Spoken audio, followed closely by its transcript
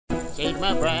Hey,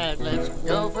 my bride, let's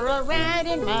go for a ride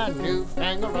in my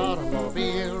newfangled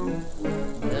automobile.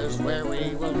 This is where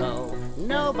we will go.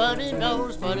 Nobody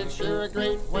knows, but it's sure a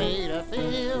great way to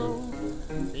feel.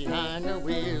 Behind the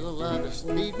wheel of the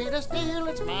speed meter steel,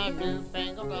 it's my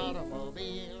newfangled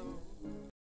automobile.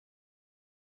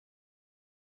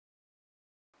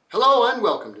 Hello and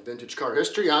welcome to Vintage Car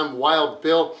History. I'm Wild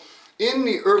Bill. In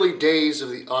the early days of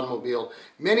the automobile,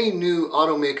 many new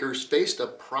automakers faced a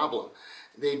problem.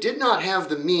 They did not have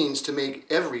the means to make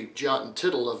every jot and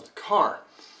tittle of the car.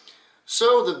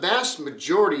 So the vast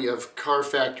majority of car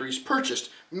factories purchased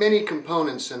many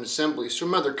components and assemblies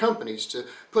from other companies to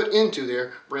put into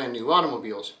their brand new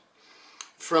automobiles.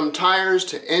 From tires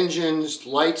to engines,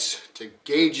 lights to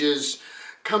gauges,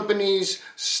 companies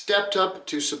stepped up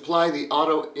to supply the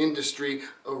auto industry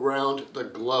around the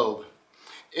globe.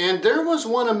 And there was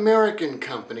one American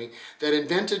company that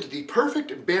invented the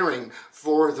perfect bearing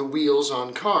for the wheels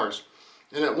on cars,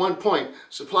 and at one point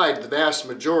supplied the vast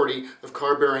majority of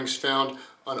car bearings found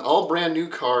on all brand new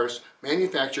cars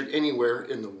manufactured anywhere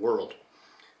in the world.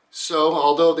 So,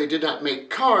 although they did not make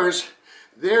cars,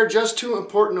 they're just too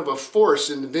important of a force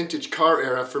in the vintage car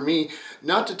era for me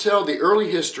not to tell the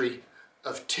early history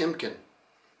of Timken.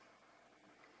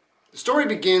 The story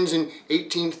begins in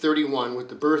 1831 with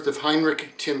the birth of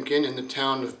Heinrich Timken in the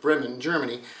town of Bremen,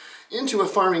 Germany, into a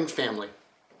farming family.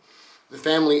 The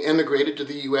family emigrated to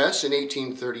the U.S. in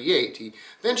 1838,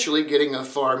 eventually getting a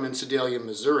farm in Sedalia,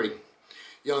 Missouri.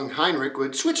 Young Heinrich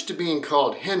would switch to being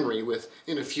called Henry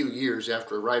within a few years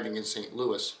after arriving in St.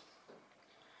 Louis.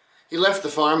 He left the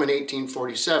farm in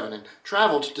 1847 and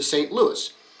traveled to St.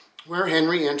 Louis, where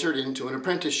Henry entered into an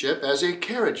apprenticeship as a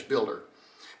carriage builder.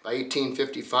 By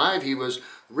 1855, he was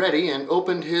ready and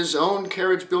opened his own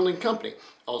carriage building company,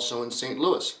 also in St.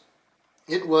 Louis.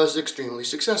 It was extremely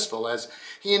successful as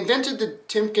he invented the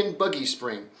Timken buggy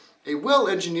spring, a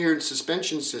well-engineered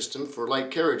suspension system for light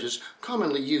carriages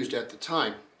commonly used at the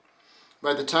time.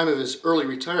 By the time of his early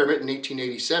retirement in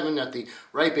 1887, at the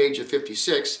ripe age of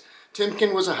 56,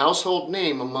 Timken was a household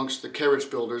name amongst the carriage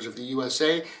builders of the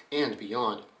USA and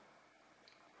beyond.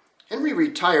 Henry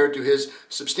retired to his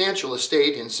substantial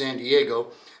estate in San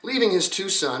Diego, leaving his two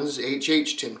sons,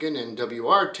 H.H. Timken and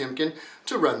W.R. Timken,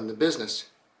 to run the business.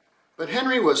 But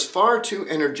Henry was far too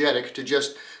energetic to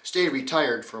just stay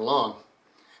retired for long.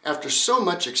 After so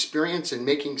much experience in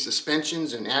making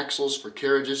suspensions and axles for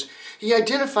carriages, he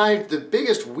identified the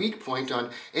biggest weak point on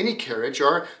any carriage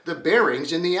are the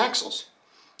bearings in the axles.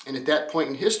 And at that point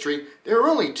in history, there were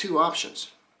only two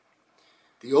options.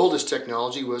 The oldest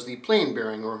technology was the plain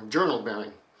bearing or journal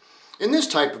bearing. In this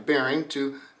type of bearing,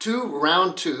 two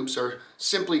round tubes are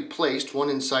simply placed one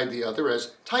inside the other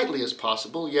as tightly as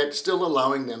possible, yet still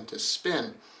allowing them to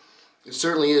spin. It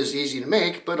certainly is easy to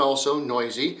make, but also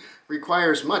noisy,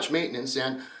 requires much maintenance,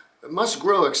 and must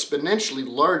grow exponentially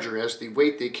larger as the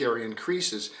weight they carry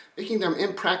increases, making them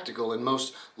impractical in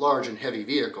most large and heavy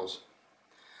vehicles.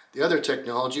 The other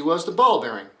technology was the ball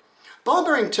bearing. Ball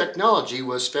bearing technology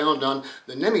was found on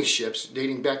the Nemi ships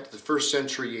dating back to the 1st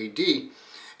century AD,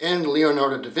 and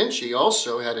Leonardo da Vinci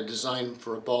also had a design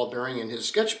for a ball bearing in his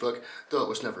sketchbook, though it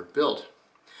was never built.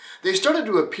 They started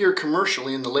to appear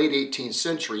commercially in the late 18th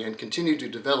century and continued to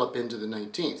develop into the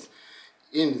 19th.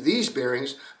 In these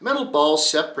bearings, metal balls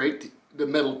separate the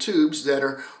metal tubes that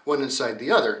are one inside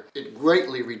the other. It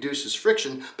greatly reduces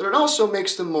friction, but it also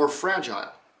makes them more fragile.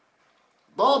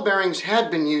 Ball bearings had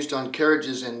been used on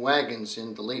carriages and wagons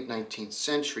in the late 19th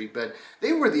century, but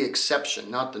they were the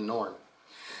exception, not the norm.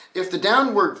 If the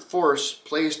downward force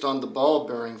placed on the ball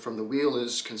bearing from the wheel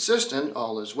is consistent,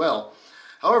 all is well.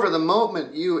 However, the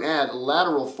moment you add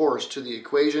lateral force to the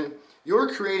equation,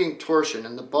 you're creating torsion,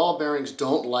 and the ball bearings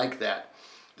don't like that.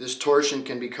 This torsion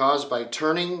can be caused by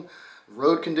turning,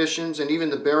 road conditions, and even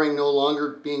the bearing no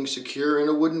longer being secure in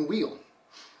a wooden wheel.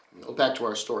 Back to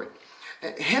our story.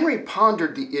 Henry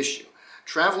pondered the issue,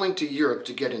 traveling to Europe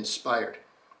to get inspired.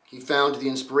 He found the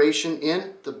inspiration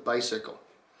in the bicycle.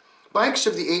 Bikes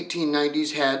of the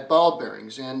 1890s had ball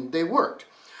bearings, and they worked.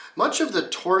 Much of the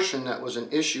torsion that was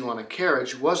an issue on a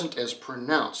carriage wasn't as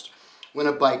pronounced. When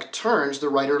a bike turns, the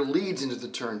rider leads into the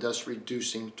turn, thus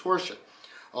reducing torsion.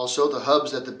 Also, the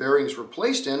hubs that the bearings were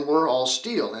placed in were all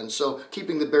steel, and so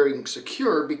keeping the bearing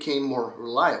secure became more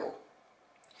reliable.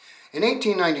 In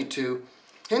 1892,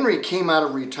 Henry came out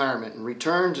of retirement and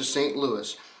returned to St.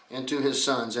 Louis and to his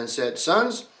sons and said,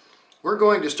 "Sons, we're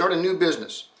going to start a new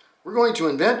business. We're going to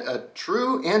invent a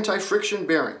true anti-friction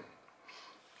bearing."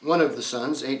 One of the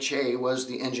sons, H.A., was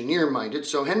the engineer-minded,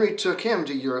 so Henry took him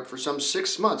to Europe for some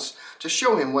 6 months to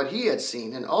show him what he had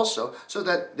seen, and also so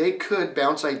that they could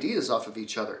bounce ideas off of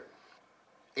each other.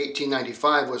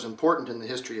 1895 was important in the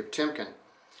history of Timken.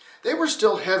 They were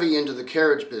still heavy into the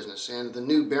carriage business, and the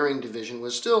new bearing division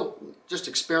was still just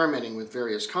experimenting with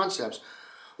various concepts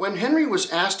when Henry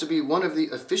was asked to be one of the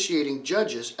officiating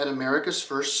judges at America's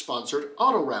first sponsored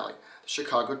auto rally, the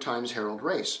Chicago Times-Herald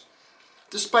race.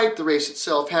 Despite the race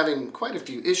itself having quite a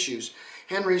few issues,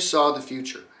 Henry saw the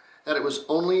future, that it was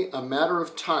only a matter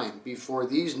of time before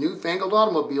these newfangled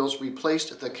automobiles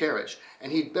replaced the carriage,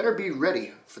 and he'd better be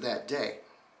ready for that day.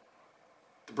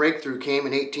 The breakthrough came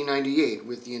in 1898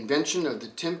 with the invention of the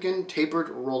Timken tapered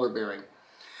roller bearing.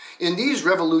 In these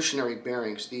revolutionary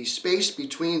bearings, the space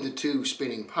between the two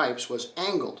spinning pipes was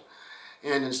angled,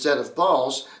 and instead of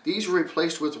balls, these were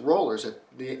replaced with rollers that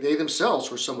they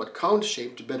themselves were somewhat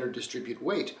cone-shaped to better distribute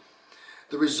weight.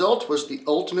 The result was the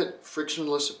ultimate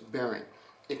frictionless bearing.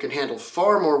 It could handle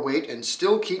far more weight and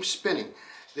still keep spinning.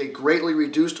 They greatly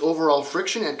reduced overall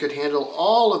friction and could handle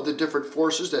all of the different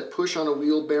forces that push on a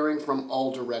wheel bearing from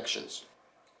all directions.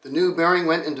 The new bearing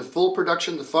went into full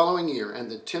production the following year,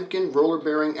 and the Timken Roller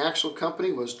Bearing Axle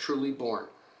Company was truly born.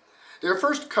 Their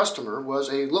first customer was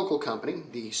a local company,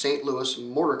 the St. Louis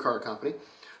Motor Car Company,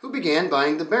 who began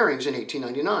buying the bearings in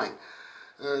 1899.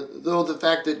 Though the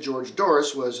fact that George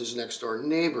Doris was his next-door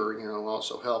neighbor,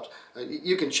 also helped.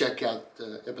 You can check out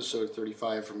episode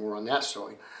 35 for more on that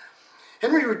story.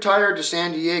 Henry retired to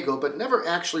San Diego, but never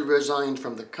actually resigned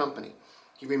from the company.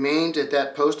 He remained at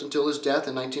that post until his death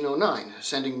in 1909,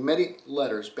 sending many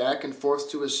letters back and forth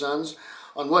to his sons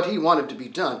on what he wanted to be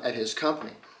done at his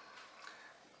company.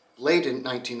 Late in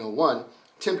 1901,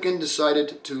 Timken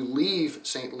decided to leave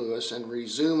St. Louis and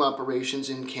resume operations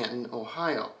in Canton,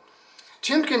 Ohio.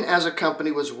 Timken as a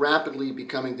company was rapidly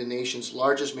becoming the nation's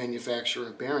largest manufacturer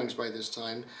of bearings by this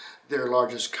time. Their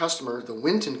largest customer, the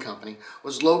Winton Company,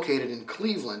 was located in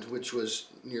Cleveland, which was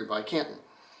nearby Canton.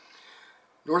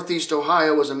 Northeast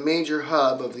Ohio was a major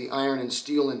hub of the iron and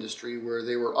steel industry where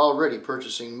they were already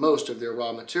purchasing most of their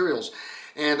raw materials,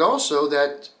 and also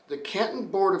that the Canton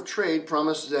Board of Trade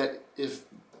promised that if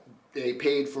they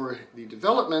paid for the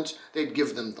development, they'd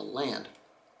give them the land.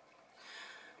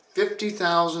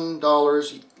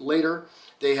 $50,000 later,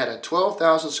 they had a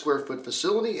 12,000 square foot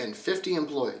facility and 50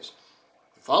 employees.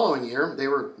 The following year, they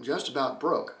were just about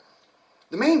broke.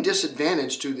 The main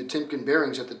disadvantage to the Timken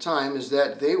bearings at the time is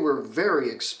that they were very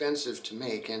expensive to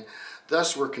make and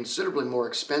thus were considerably more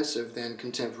expensive than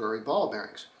contemporary ball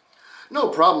bearings. No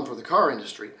problem for the car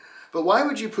industry, but why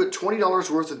would you put $20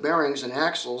 worth of bearings and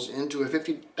axles into a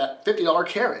 $50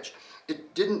 carriage?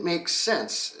 It didn't make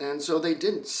sense, and so they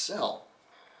didn't sell.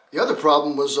 The other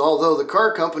problem was, although the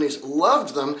car companies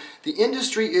loved them, the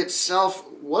industry itself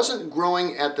wasn't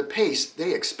growing at the pace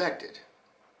they expected.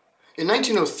 In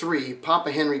 1903,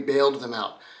 Papa Henry bailed them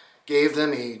out, gave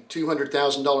them a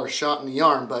 $200,000 shot in the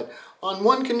arm, but on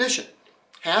one condition: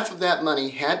 half of that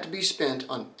money had to be spent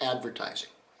on advertising.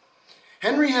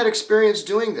 Henry had experience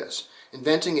doing this,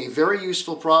 inventing a very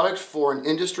useful product for an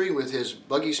industry with his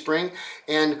buggy spring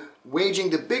and waging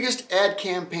the biggest ad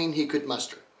campaign he could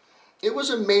muster. It was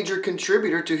a major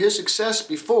contributor to his success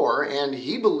before, and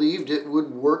he believed it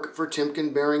would work for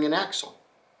Timken Bearing and Axle.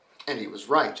 And he was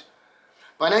right.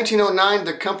 By 1909,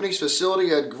 the company's facility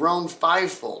had grown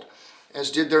fivefold,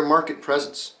 as did their market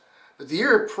presence. The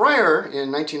year prior,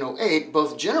 in 1908,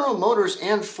 both General Motors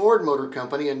and Ford Motor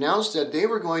Company announced that they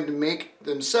were going to make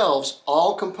themselves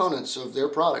all components of their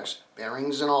products,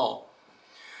 bearings and all.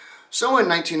 So in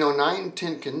 1909,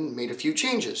 Timken made a few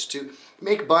changes to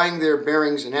make buying their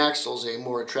bearings and axles a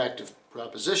more attractive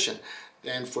proposition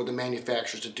than for the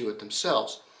manufacturers to do it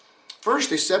themselves. First,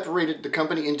 they separated the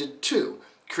company into two,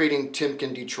 creating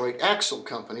Timken Detroit Axle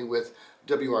Company with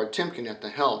W.R. Timken at the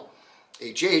helm.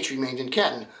 H.H. remained in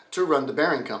Canton to run the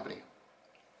bearing company.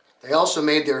 They also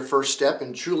made their first step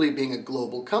in truly being a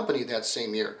global company that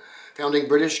same year, founding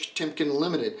British Timken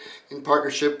Limited in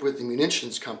partnership with the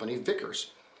munitions company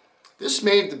Vickers. This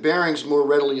made the bearings more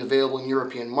readily available in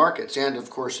European markets and, of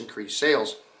course, increased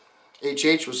sales.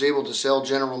 H.H. was able to sell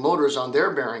General Motors on their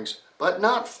bearings, but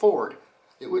not Ford.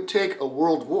 It would take a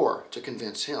world war to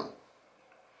convince him.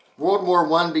 World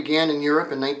War I began in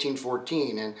Europe in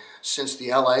 1914, and since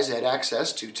the Allies had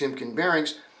access to Timken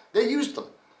bearings, they used them.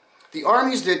 The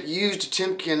armies that used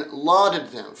Timken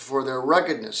lauded them for their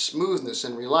ruggedness, smoothness,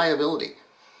 and reliability.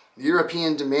 The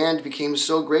European demand became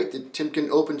so great that Timken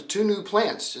opened 2 new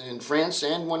plants in France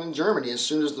and 1 in Germany as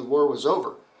soon as the war was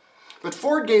over. But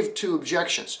Ford gave 2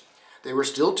 objections. They were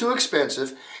still too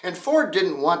expensive, and Ford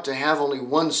didn't want to have only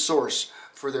one source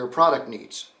for their product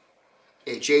needs.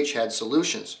 H.H. had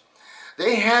solutions.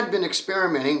 They had been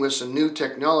experimenting with some new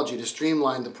technology to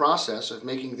streamline the process of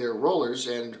making their rollers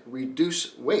and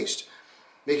reduce waste.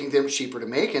 making them cheaper to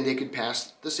make, and they could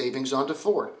pass the savings on to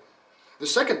Ford. The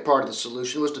second part of the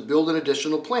solution was to build an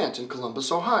additional plant in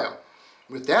Columbus, Ohio.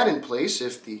 With that in place,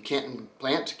 if the Canton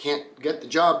plant can't get the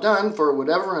job done for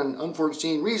whatever an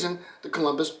unforeseen reason, the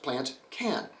Columbus plant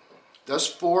can. Thus,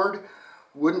 Ford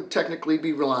wouldn't technically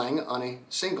be relying on a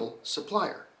single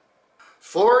supplier.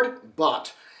 Ford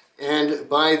bought, and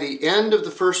by the end of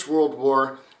the First World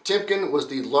War, Timken was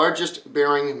the largest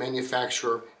bearing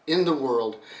manufacturer in the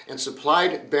world and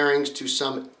supplied bearings to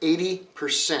some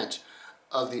 80%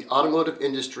 of the automotive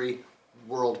industry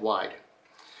worldwide.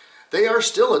 They are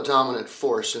still a dominant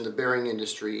force in the bearing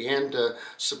industry and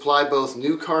supply both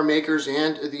new car makers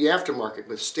and the aftermarket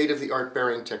with state-of-the-art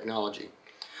bearing technology.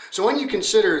 So when you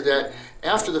consider that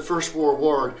after the First World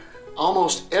War,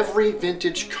 almost every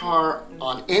vintage car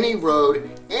on any road,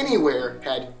 anywhere,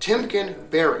 had Timken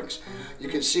bearings, you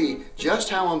can see just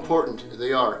how important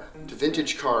they are to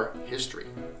vintage car history.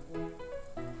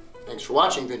 Thanks for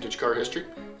watching Vintage Car History,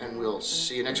 and we'll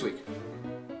see you next week.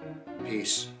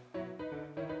 Peace.